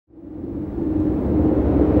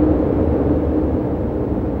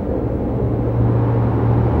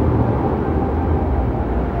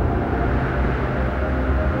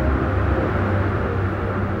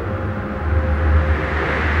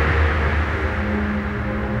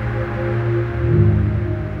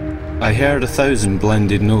I heard 1,000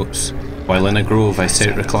 blended notes, while in a grove I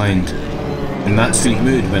sate reclined, in that sweet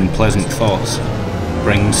mood when pleasant thoughts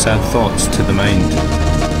bring sad thoughts to the mind.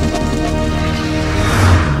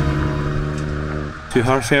 To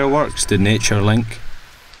her fair works did nature link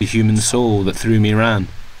the human soul that through me ran,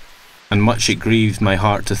 and much it grieved my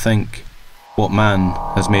heart to think what man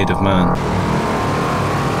has made of man.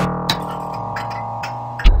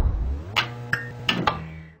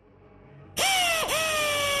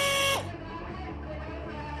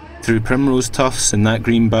 Through primrose tufts in that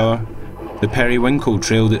green bower, the periwinkle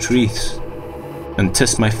trailed its wreaths, and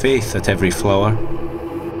 'tis my faith that every flower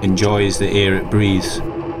enjoys the air it breathes.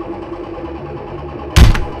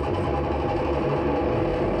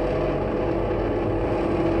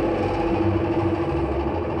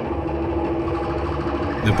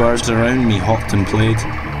 The birds around me hopped and played,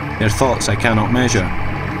 their thoughts I cannot measure,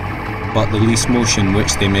 but the least motion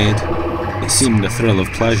which they made, it seemed a thrill of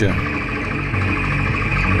pleasure.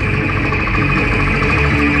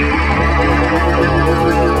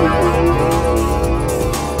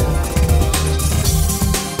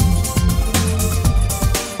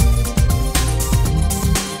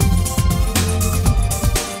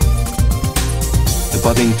 The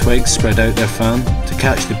budding twigs spread out their fan to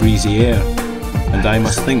catch the breezy air, and I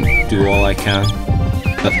must think, do all I can,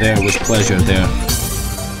 that there was pleasure there.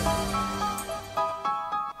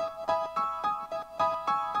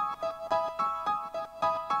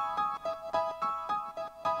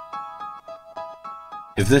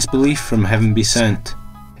 If this belief from heaven be sent,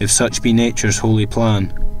 if such be nature's holy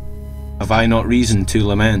plan, have I not reason to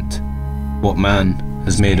lament what man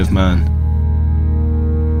has made of man?